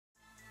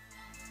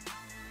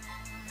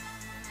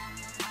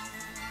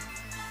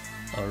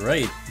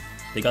Alright,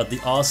 they got the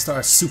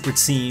All-Star Super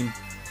Team.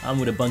 I'm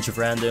with a bunch of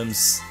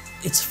randoms.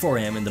 It's 4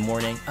 AM in the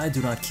morning, I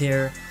do not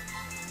care.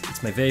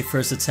 It's my very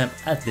first attempt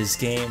at this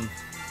game.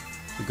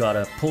 We got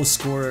a post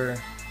scorer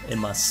and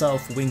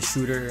myself, wing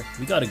shooter.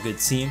 We got a good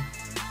team.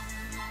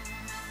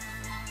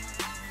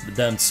 But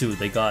them too,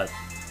 they got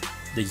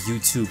the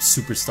YouTube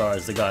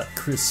superstars. They got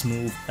Chris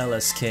Smooth,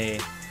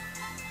 LSK,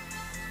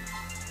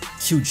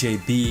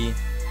 QJB,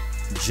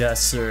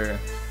 Jesser.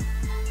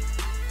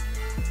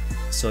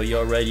 So you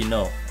already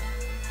know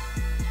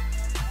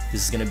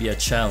this is gonna be a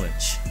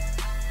challenge.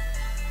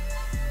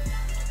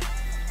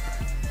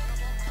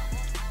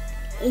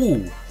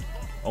 Oh,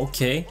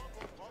 okay.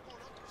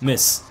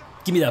 Miss,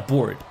 give me that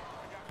board.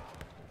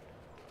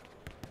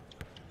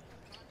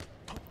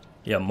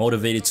 Yeah, I'm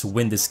motivated to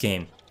win this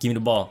game. Give me the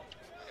ball.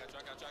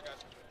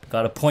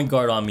 Got a point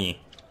guard on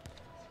me.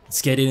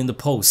 Let's get it in the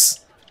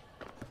post.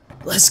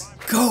 Let's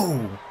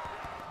go!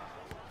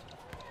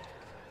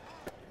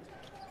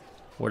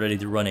 What are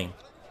they running?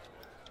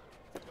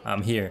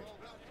 I'm here.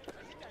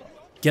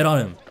 Get on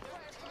him.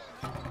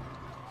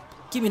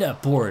 Give me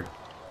that board.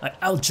 I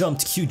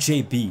outjumped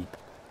QJB.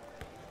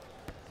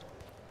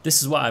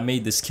 This is why I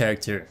made this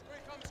character.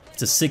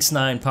 It's a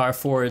 6'9" power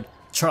forward,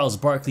 Charles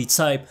Barkley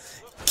type.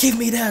 Give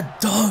me that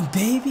dunk,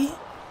 baby!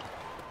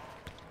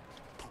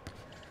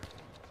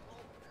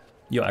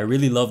 Yo, I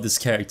really love this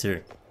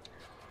character.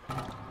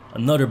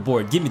 Another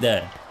board, give me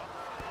that.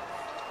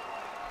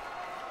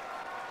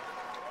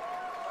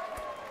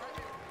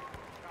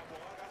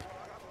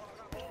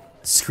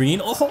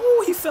 Screen,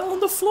 oh, he fell on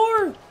the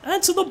floor.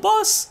 And to the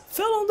bus,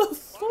 fell on the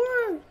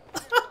floor.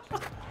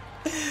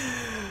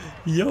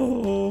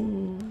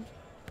 Yo.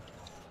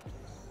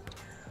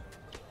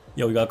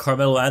 Yo, we got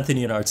Carmelo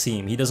Anthony in our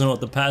team. He doesn't know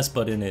what the pass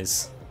button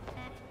is.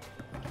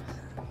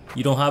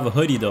 You don't have a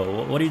hoodie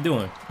though. What are you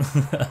doing?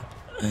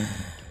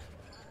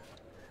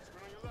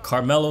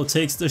 Carmelo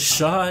takes the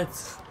shot.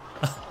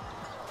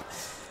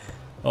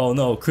 Oh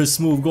no, Chris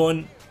Smooth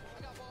going.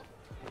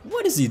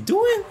 What is he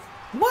doing?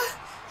 What?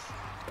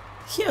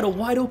 He had a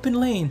wide open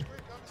lane.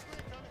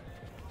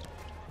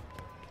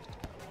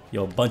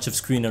 Yo, bunch of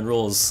screen and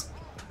rolls.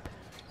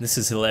 This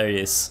is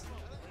hilarious.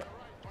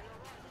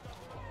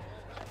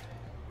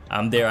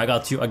 I'm there, I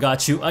got you, I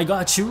got you, I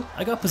got you.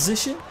 I got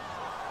position.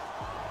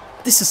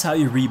 This is how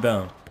you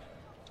rebound.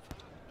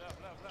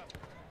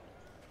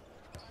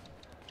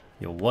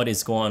 Yo, what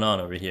is going on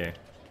over here?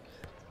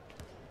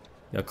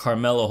 Yo,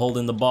 Carmelo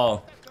holding the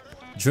ball.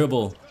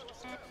 Dribble.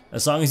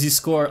 As long as you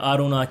score, I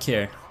do not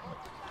care.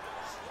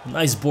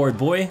 Nice board,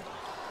 boy.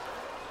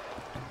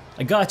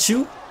 I got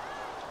you.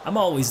 I'm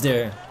always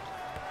there.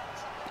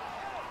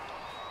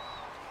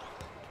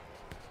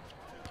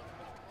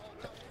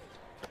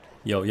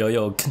 Yo, yo,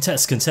 yo,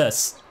 contest,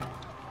 contest.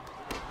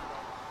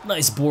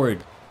 Nice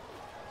board.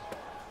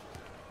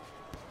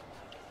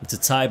 It's a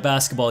tie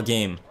basketball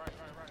game.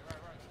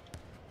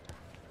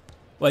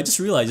 Well, I just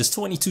realized it's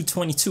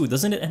 22-22.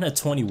 Doesn't it end at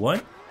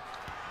 21?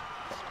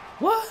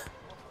 What?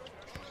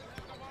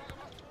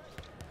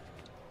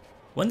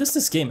 When does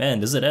this game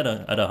end? Is it at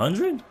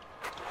 100?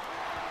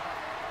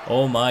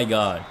 Oh my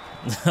god.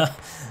 I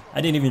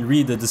didn't even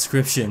read the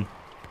description.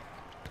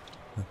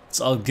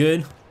 It's all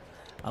good.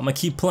 I'm gonna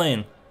keep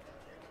playing.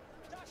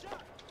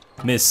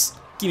 Miss.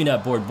 Give me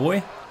that board,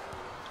 boy.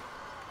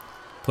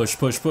 Push,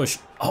 push, push.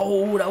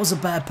 Oh, that was a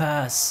bad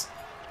pass.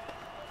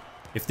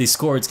 If they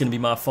score, it's gonna be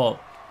my fault.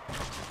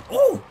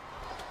 Oh!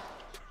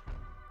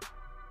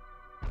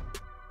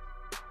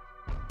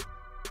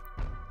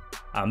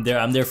 I'm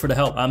there for the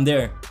help. I'm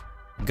there.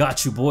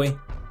 Got you, boy.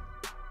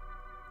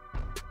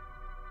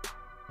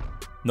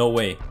 No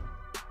way.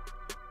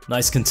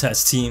 Nice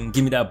contest, team.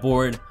 Give me that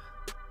board.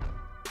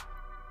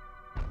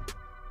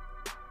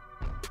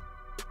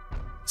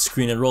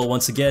 Screen and roll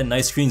once again.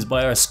 Nice screens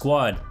by our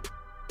squad.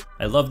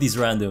 I love these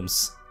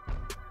randoms.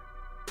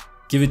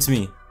 Give it to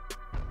me.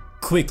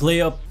 Quick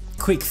layup,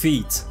 quick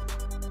feet.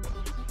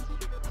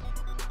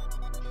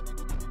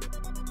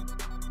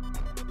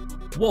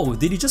 Whoa,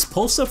 did he just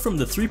post up from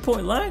the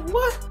 3-point line?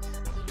 What?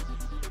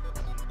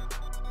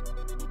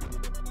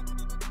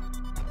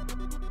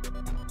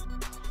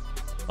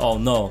 Oh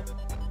no.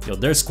 Yo,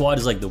 their squad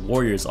is like the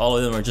Warriors. All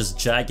of them are just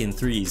jacking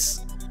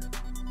threes.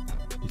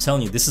 I'm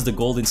telling you, this is the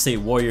Golden State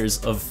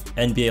Warriors of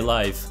NBA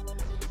Live.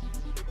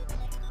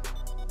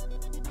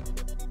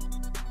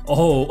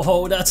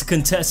 Oh, that's a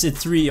contested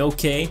 3,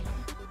 okay.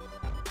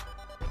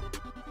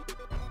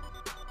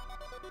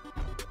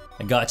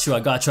 I got you,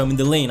 I'm in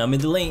the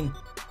lane,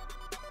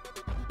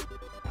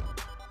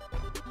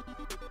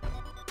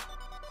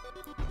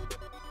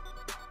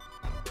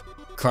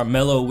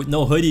 Carmelo with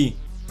no hoodie.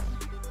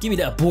 Give me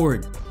that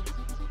board.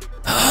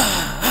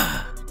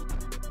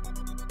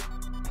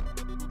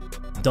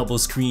 Double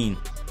screen.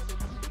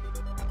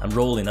 I'm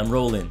rolling.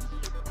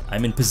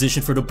 I'm in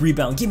position for the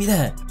rebound. Give me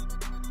that.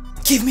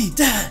 Give me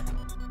that.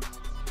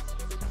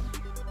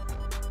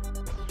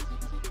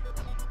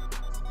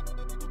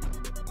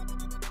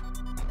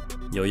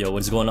 Yo,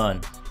 what's going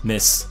on?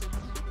 Miss.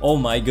 Oh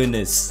my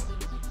goodness.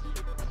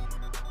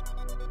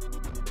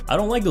 I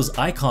don't like those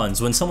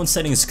icons. When someone's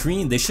setting a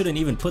screen, they shouldn't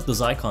even put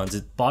those icons.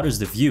 It bothers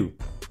the view.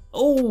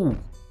 Oh!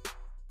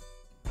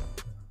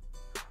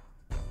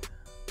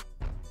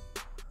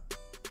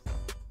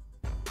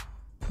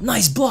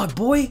 Nice block,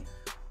 boy!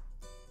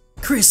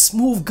 Chris'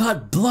 move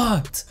got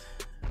blocked!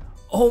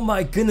 Oh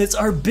my goodness,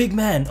 our big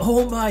man!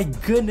 Oh my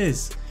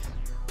goodness!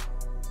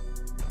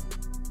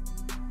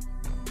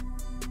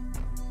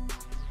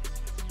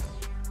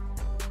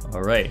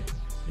 Alright,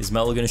 is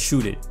Melo gonna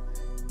shoot it?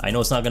 I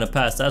know it's not gonna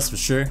pass, that's for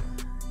sure.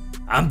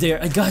 I'm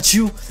there, I got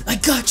you! I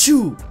got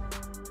you!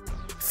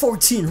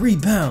 14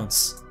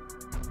 rebounds!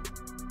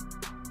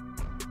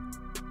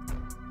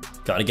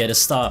 Gotta get a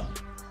stop.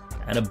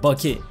 And a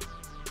bucket.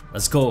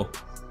 Let's go.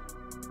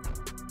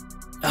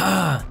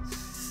 Ah!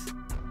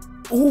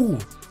 Oh!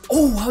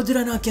 Oh, how did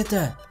I not get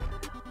that?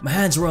 My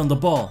hands were on the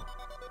ball.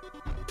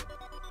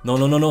 No,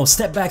 no, no, no.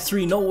 Step back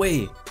three, no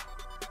way.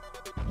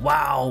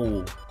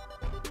 Wow.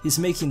 He's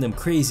making them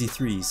crazy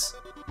threes.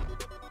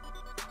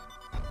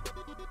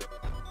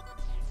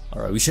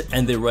 Alright, we should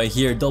end it right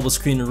here. Double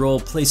screen and roll.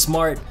 Play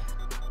smart.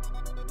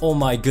 Oh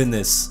my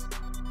goodness.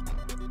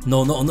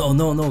 No, no, no,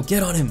 no, no.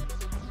 Get on him.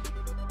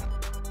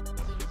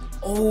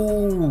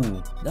 Oh,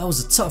 that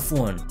was a tough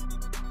one.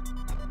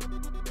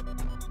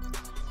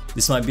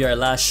 This might be our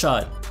last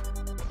shot.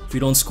 If we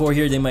don't score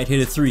here, they might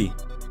hit a three.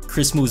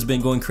 Chris move's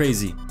been going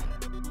crazy.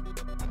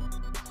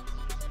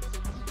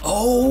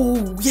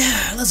 Oh,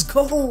 yeah, let's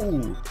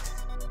go.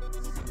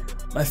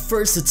 My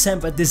first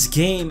attempt at this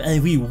game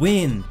and we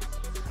win.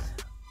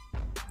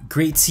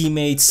 Great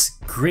teammates,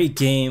 great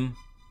game.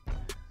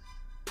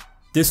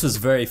 This was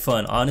very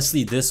fun.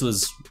 Honestly, this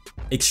was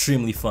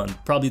extremely fun.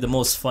 Probably the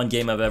most fun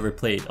game I've ever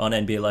played on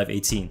NBA Live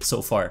 18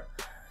 so far.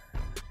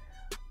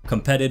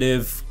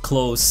 Competitive,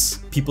 close,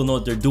 people know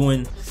what they're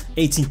doing.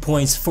 18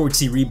 points,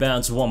 14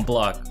 rebounds, 1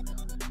 block.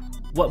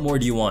 What more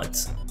do you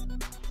want?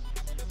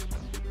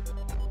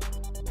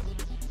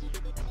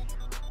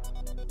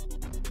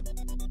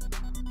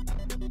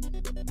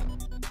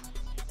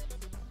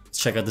 Let's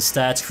check out the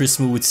stats. Chris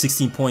Moo with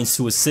 16 points,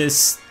 2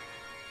 assists.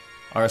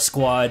 Our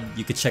squad,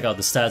 you can check out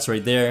the stats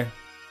right there.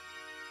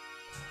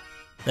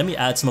 Let me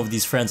add some of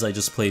these friends I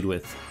just played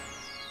with.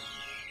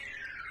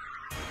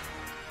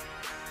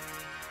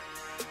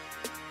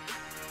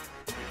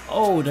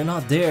 Oh, they're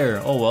not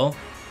there. Oh well.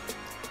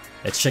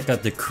 Let's check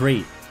out the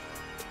crate.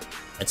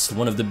 That's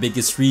one of the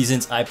biggest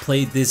reasons I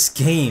played this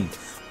game.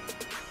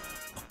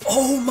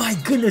 Oh my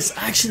goodness,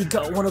 I actually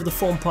got one of the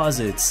foam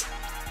posits.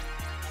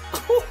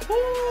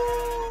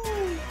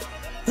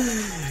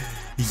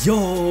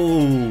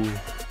 Yo!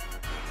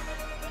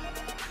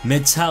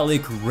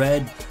 Metallic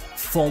red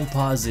foam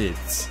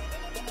posits.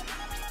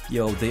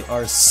 Yo, they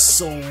are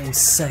so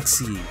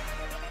sexy.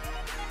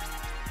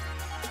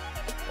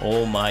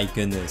 Oh my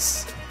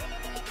goodness.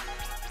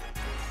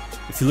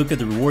 If you look at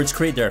the rewards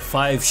crate, there are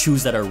 5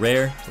 shoes that are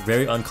rare,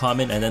 very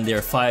uncommon, and then there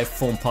are 5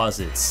 foam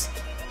posits.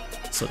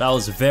 So that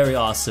was very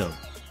awesome.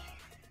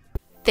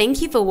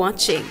 Thank you for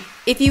watching.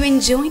 If you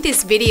enjoyed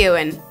this video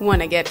and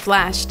want to get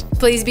flashed,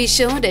 please be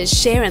sure to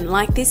share and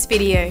like this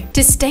video.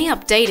 To stay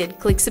updated,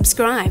 click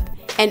subscribe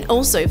and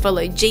also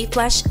follow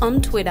GFlash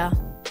on Twitter.